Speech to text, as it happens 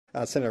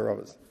Senator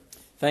Roberts.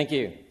 Thank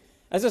you.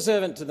 As a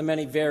servant to the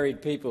many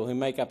varied people who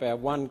make up our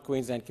One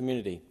Queensland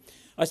community,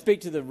 I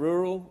speak to the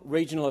Rural,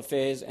 Regional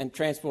Affairs and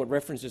Transport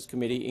References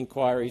Committee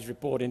inquiry's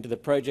report into the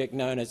project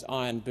known as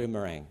Iron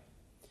Boomerang.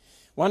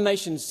 One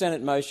Nation's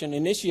Senate motion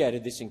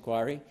initiated this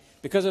inquiry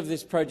because of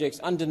this project's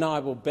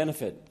undeniable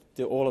benefit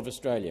to all of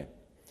Australia.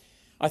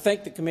 I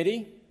thank the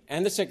committee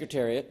and the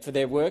Secretariat for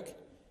their work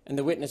and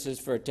the witnesses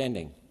for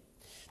attending.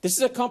 This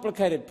is a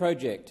complicated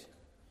project,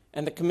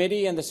 and the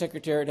committee and the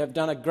Secretariat have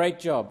done a great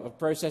job of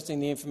processing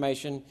the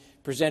information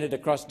presented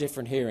across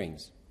different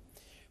hearings.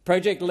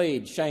 Project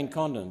lead Shane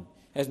Condon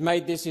has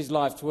made this his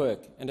life's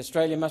work, and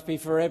Australia must be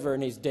forever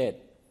in his debt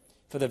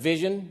for the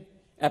vision,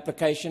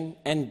 application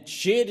and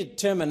sheer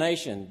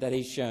determination that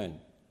he's shown.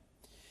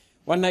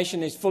 One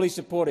Nation is fully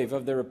supportive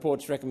of the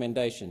report's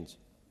recommendations.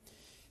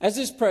 As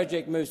this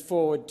project moves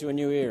forward to a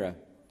new era,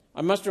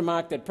 I must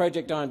remark that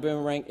Project Iron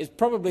Boomerang is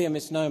probably a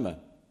misnomer.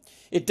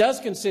 It does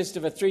consist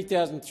of a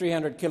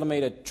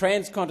 3,300-kilometre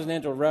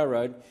transcontinental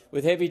railroad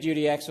with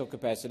heavy-duty axle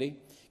capacity,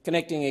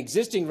 connecting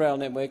existing rail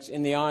networks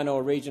in the iron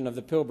ore region of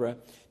the Pilbara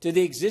to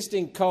the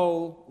existing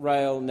coal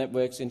rail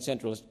networks in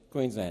Central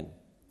Queensland.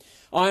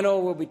 Iron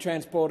ore will be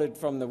transported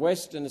from the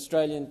Western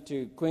Australian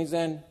to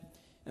Queensland,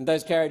 and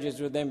those carriages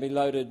will then be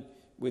loaded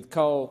with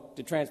coal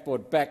to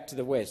transport back to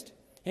the west,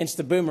 hence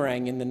the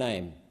boomerang in the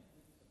name.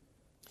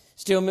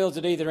 Steel mills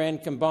at either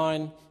end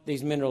combine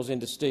these minerals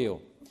into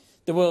steel.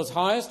 The world's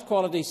highest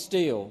quality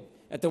steel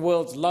at the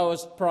world's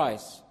lowest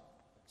price.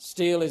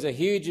 Steel is a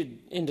huge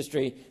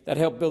industry that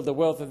helped build the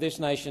wealth of this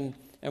nation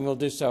and will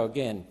do so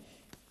again,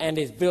 and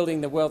is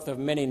building the wealth of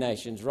many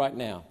nations right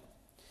now.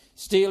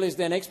 Steel is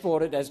then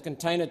exported as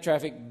container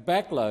traffic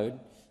backload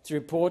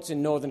through ports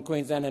in northern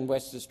Queensland and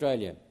West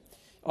Australia,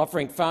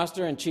 offering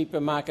faster and cheaper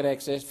market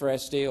access for our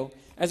steel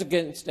as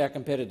against our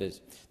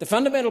competitors. The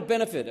fundamental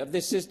benefit of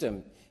this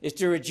system is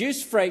to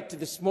reduce freight to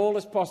the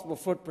smallest possible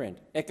footprint,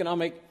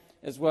 economic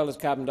as well as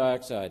carbon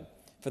dioxide,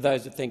 for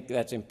those that think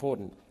that's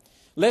important.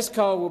 Less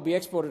coal will be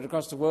exported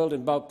across the world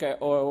in bulk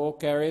oil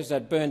carriers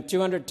that burn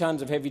 200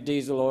 tonnes of heavy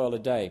diesel oil a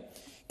day,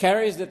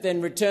 carriers that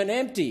then return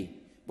empty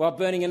while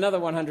burning another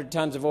 100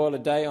 tonnes of oil a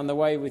day on the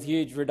way with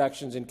huge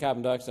reductions in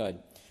carbon dioxide.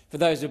 For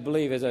those who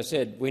believe, as I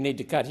said, we need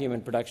to cut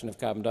human production of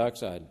carbon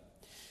dioxide.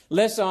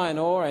 Less iron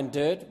ore and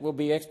dirt will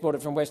be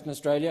exported from Western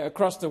Australia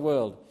across the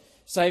world,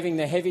 saving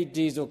the heavy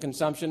diesel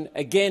consumption,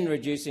 again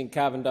reducing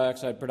carbon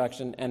dioxide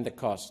production and the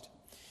cost.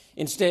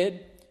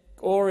 Instead,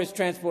 ore is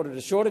transported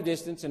a shorter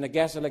distance in a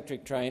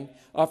gas-electric train,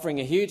 offering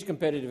a huge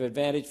competitive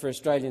advantage for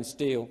Australian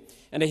steel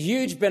and a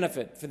huge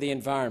benefit for the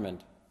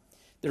environment,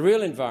 the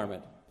real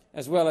environment,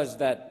 as well as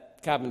that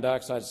carbon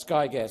dioxide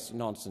sky gas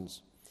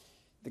nonsense.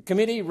 The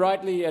committee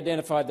rightly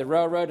identified the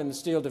railroad and the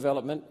steel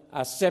development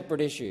are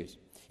separate issues.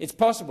 It's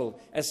possible,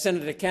 as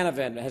Senator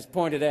Canavan has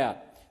pointed out,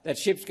 that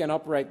ships can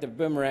operate the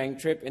boomerang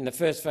trip in the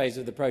first phase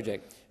of the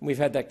project, and we've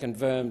had that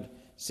confirmed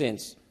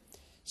since.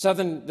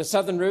 The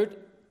southern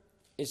route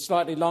is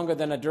slightly longer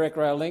than a direct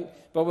rail link,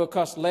 but will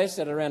cost less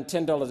at around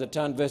 $10 a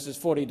tonne versus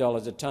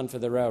 $40 a tonne for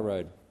the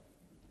railroad.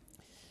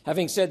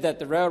 Having said that,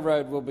 the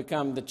railroad will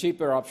become the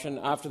cheaper option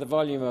after the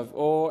volume of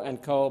ore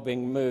and coal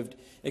being moved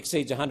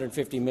exceeds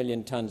 150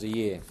 million tonnes a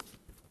year.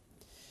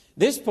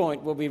 This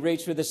point will be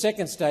reached with the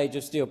second stage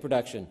of steel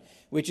production,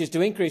 which is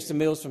to increase the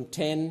mills from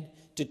 10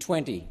 to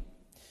 20.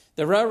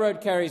 The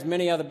railroad carries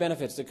many other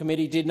benefits the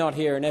committee did not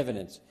hear in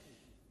evidence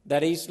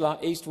that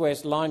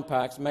east-west line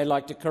parks may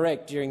like to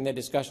correct during their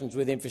discussions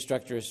with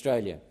Infrastructure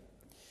Australia.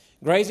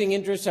 Grazing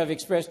interests have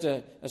expressed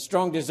a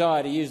strong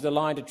desire to use the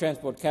line to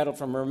transport cattle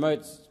from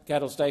remote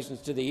cattle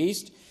stations to the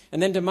east and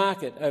then to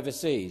market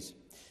overseas.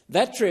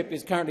 That trip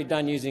is currently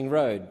done using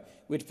road,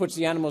 which puts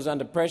the animals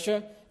under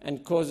pressure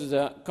and causes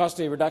a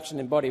costly reduction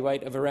in body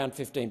weight of around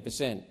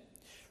 15%.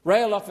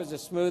 Rail offers a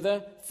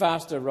smoother,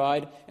 faster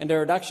ride and a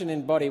reduction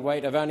in body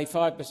weight of only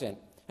 5%.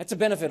 That's a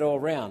benefit all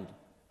round.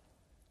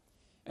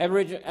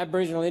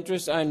 Aboriginal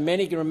interests own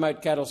many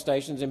remote cattle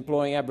stations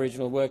employing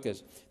Aboriginal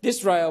workers.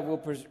 This rail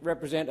will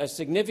represent a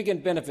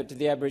significant benefit to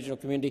the Aboriginal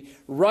community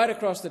right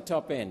across the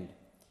top end.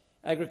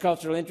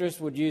 Agricultural interests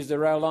would use the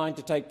rail line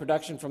to take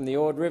production from the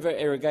Ord River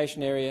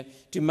irrigation area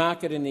to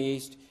market in the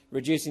east,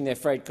 reducing their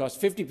freight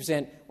costs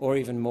 50% or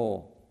even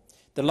more.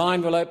 The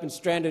line will open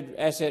stranded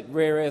asset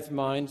rare earth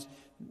mines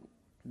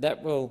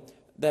that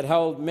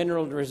hold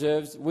mineral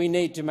reserves we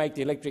need to make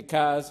the electric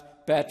cars,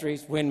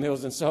 batteries,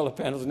 windmills and solar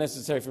panels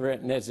necessary for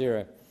net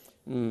zero.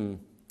 The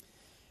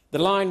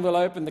line will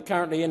open the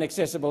currently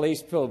inaccessible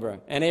East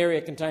Pilbara, an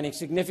area containing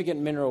significant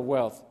mineral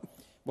wealth,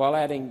 while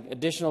adding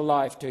additional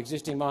life to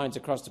existing mines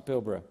across the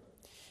Pilbara.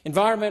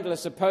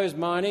 Environmentalists oppose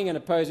mining and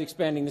oppose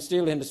expanding the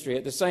steel industry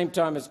at the same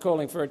time as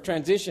calling for a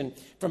transition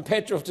from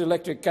petrol to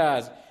electric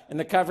cars and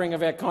the covering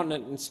of our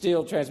continent in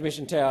steel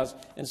transmission towers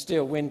and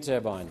steel wind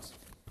turbines.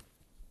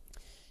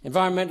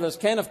 Environmentalists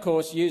can, of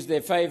course, use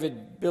their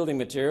favoured building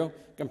material,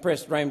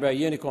 compressed rainbow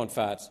unicorn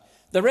farts.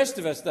 The rest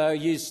of us, though,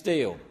 use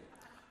steel.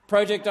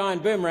 Project Iron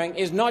Boomerang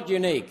is not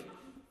unique.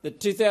 The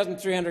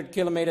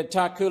 2,300-kilometre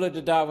Tarcoola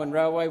to Darwin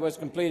railway was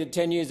completed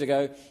 10 years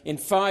ago in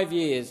 5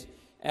 years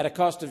at a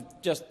cost of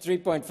just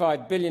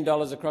 $3.5 billion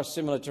across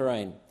similar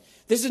terrain.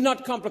 This is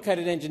not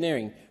complicated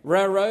engineering.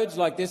 Railroads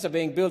like this are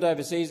being built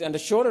overseas, and a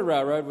shorter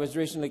railroad was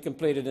recently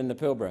completed in the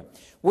Pilbara.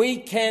 We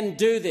can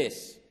do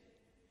this.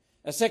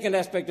 A second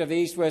aspect of the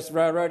East-West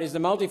Railroad is the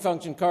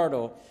multifunction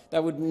corridor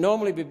that would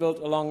normally be built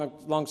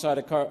alongside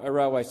a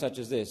railway such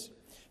as this.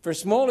 For a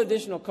small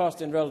additional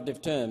cost in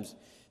relative terms,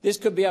 this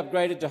could be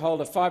upgraded to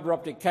hold a fibre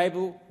optic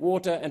cable,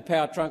 water and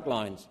power trunk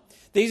lines.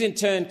 These in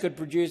turn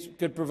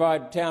could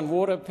provide town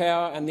water,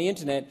 power and the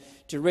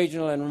internet to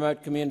regional and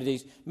remote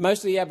communities,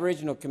 mostly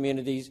Aboriginal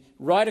communities,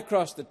 right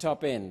across the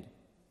top end.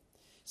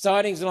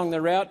 Sidings along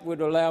the route would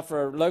allow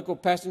for a local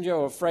passenger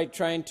or freight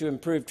train to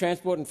improve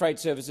transport and freight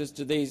services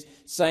to these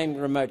same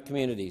remote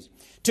communities.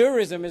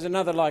 Tourism is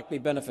another likely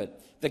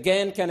benefit. The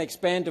GAN can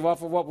expand to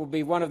offer what will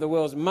be one of the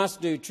world's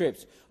must-do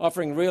trips,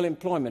 offering real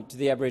employment to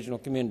the Aboriginal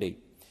community.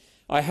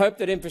 I hope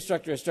that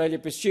Infrastructure Australia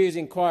pursues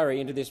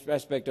inquiry into this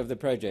aspect of the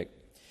project.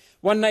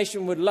 One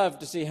Nation would love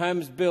to see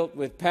homes built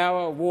with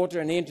power, water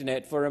and the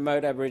internet for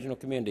remote Aboriginal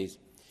communities.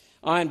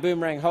 Iron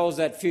Boomerang holds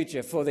that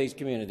future for these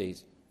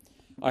communities.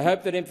 I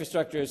hope that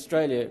Infrastructure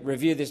Australia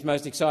review this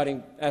most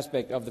exciting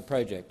aspect of the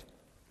project.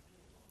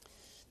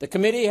 The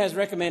committee has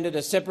recommended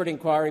a separate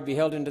inquiry be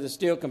held into the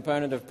steel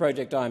component of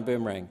Project Iron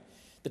Boomerang.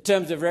 The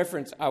terms of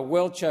reference are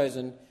well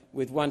chosen,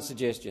 with one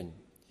suggestion.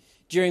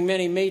 During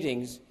many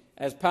meetings,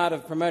 as part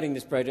of promoting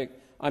this project,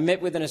 I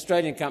met with an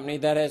Australian company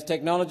that has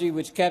technology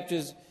which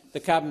captures the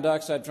carbon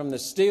dioxide from the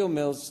steel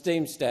mill's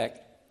steam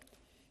stack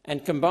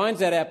and combines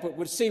that output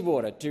with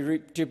seawater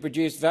to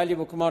produce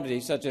valuable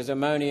commodities such as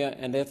ammonia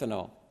and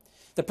ethanol.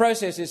 The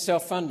process is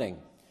self-funding.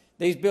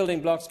 These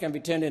building blocks can be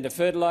turned into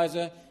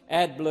fertiliser,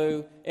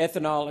 AdBlue,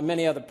 ethanol and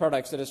many other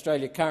products that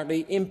Australia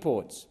currently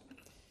imports.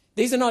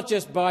 These are not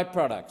just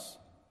byproducts.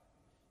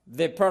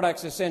 They're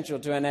products essential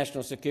to our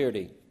national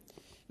security.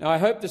 Now, I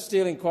hope the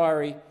steel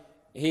inquiry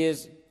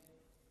hears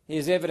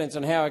evidence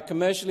on how a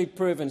commercially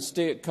proven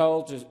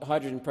coal to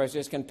hydrogen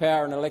process can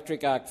power an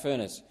electric arc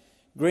furnace,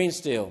 green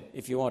steel,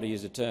 if you want to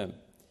use a term.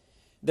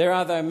 There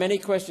are, though, many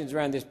questions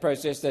around this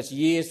process that's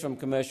years from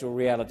commercial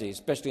reality,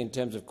 especially in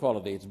terms of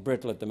quality. It's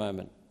brittle at the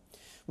moment.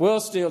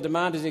 World steel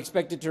demand is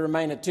expected to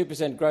remain at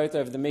 2% growth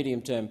over the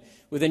medium term,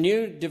 with a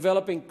new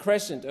developing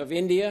crescent of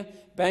India,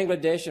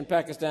 Bangladesh and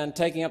Pakistan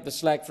taking up the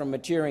slack from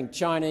maturing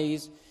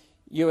Chinese,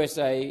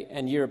 USA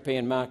and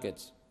European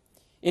markets.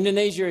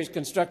 Indonesia is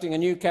constructing a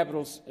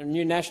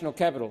new national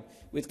capital,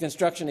 with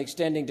construction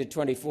extending to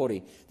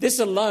 2040. This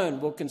alone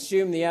will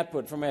consume the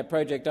output from our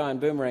Project Iron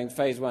Boomerang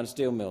Phase 1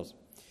 steel mills.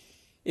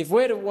 If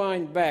we're to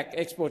wind back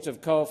exports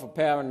of coal for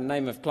power in the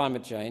name of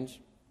climate change,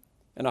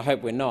 and I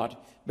hope we're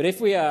not, but if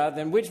we are,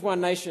 then which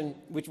One Nation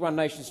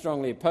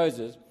strongly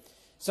opposes,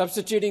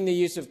 substituting the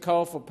use of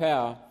coal for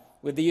power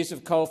with the use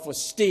of coal for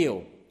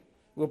steel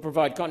will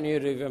provide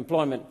continuity of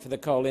employment for the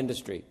coal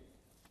industry,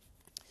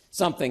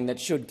 something that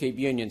should keep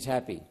unions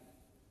happy.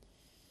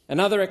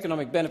 Another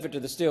economic benefit to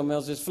the steel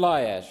mills is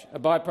fly ash, a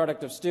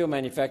byproduct of steel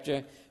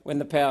manufacture when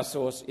the power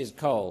source is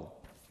coal.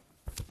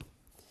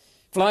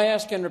 Fly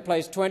ash can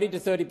replace 20 to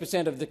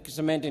 30% of the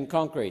cement in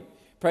concrete.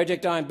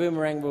 Project Iron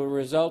Boomerang will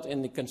result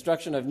in the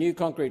construction of new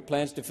concrete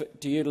plants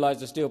to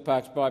utilise the steel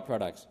park's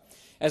byproducts.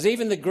 As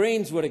even the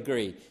Greens would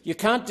agree, you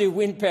can't do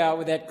wind power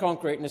without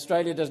concrete, and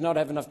Australia does not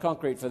have enough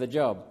concrete for the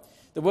job.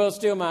 The world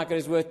steel market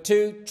is worth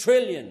 $2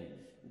 trillion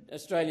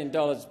Australian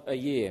dollars a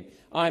year.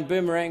 Iron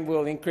Boomerang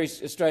will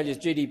increase Australia's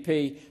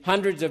GDP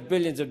hundreds of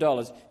billions of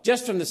dollars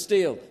just from the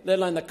steel, let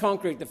alone the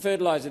concrete, the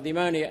fertiliser, the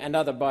ammonia and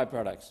other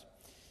byproducts.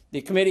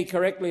 The committee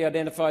correctly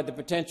identified the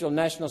potential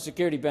national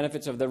security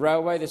benefits of the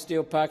railway, the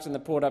steel parks and the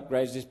port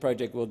upgrades this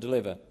project will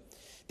deliver.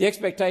 The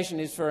expectation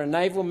is for a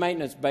naval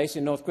maintenance base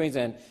in North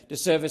Queensland to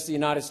service the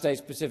United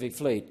States Pacific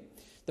Fleet.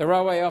 The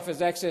railway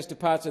offers access to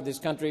parts of this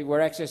country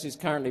where access is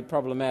currently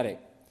problematic.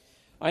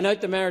 I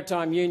note the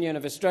Maritime Union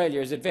of Australia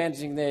is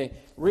advancing their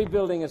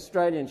Rebuilding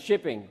Australian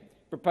Shipping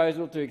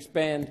proposal to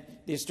expand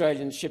the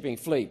Australian shipping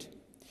fleet.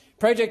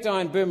 Project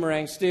Iron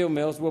Boomerang steel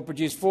mills will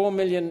produce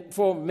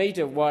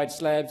 4-metre wide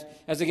slabs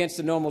as against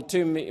the normal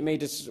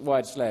 2-metre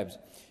wide slabs.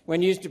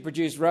 When used to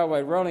produce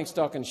railway rolling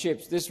stock and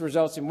ships, this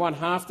results in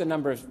 1/2 the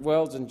number of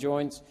welds and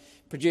joints,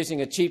 producing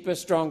a cheaper,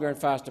 stronger and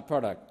faster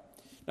product.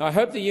 Now, I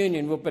hope the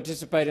union will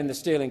participate in the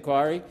steel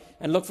inquiry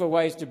and look for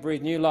ways to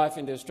breathe new life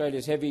into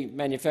Australia's heavy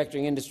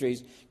manufacturing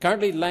industries,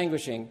 currently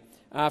languishing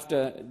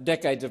after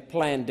decades of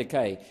planned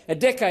decay, a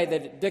decade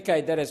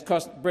that has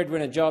cost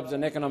breadwinner jobs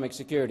and economic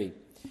security.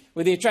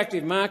 With the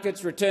attractive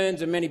markets,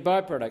 returns and many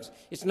byproducts,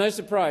 it's no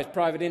surprise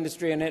private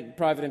industry and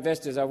private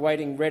investors are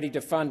waiting ready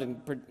to fund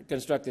and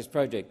construct this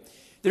project.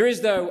 There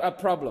is, though, a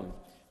problem.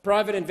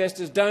 Private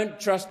investors don't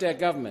trust our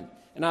government,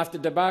 and after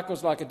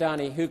debacles like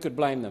Adani, who could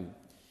blame them?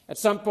 At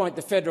some point,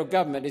 the federal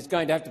government is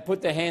going to have to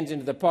put their hands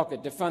into the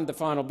pocket to fund the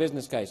final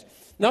business case,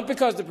 not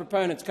because the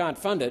proponents can't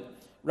fund it,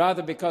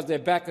 rather because their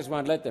backers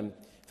won't let them.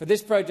 For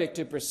this project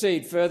to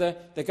proceed further,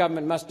 the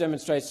government must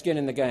demonstrate skin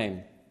in the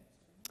game.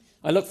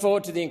 I look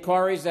forward to the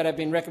inquiries that have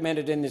been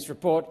recommended in this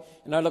report,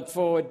 and I look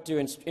forward to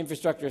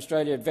Infrastructure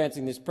Australia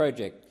advancing this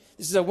project.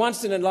 This is a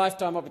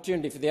once-in-a-lifetime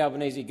opportunity for the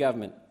Albanese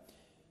government.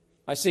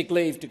 I seek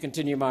leave to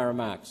continue my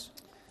remarks.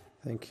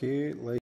 Thank you.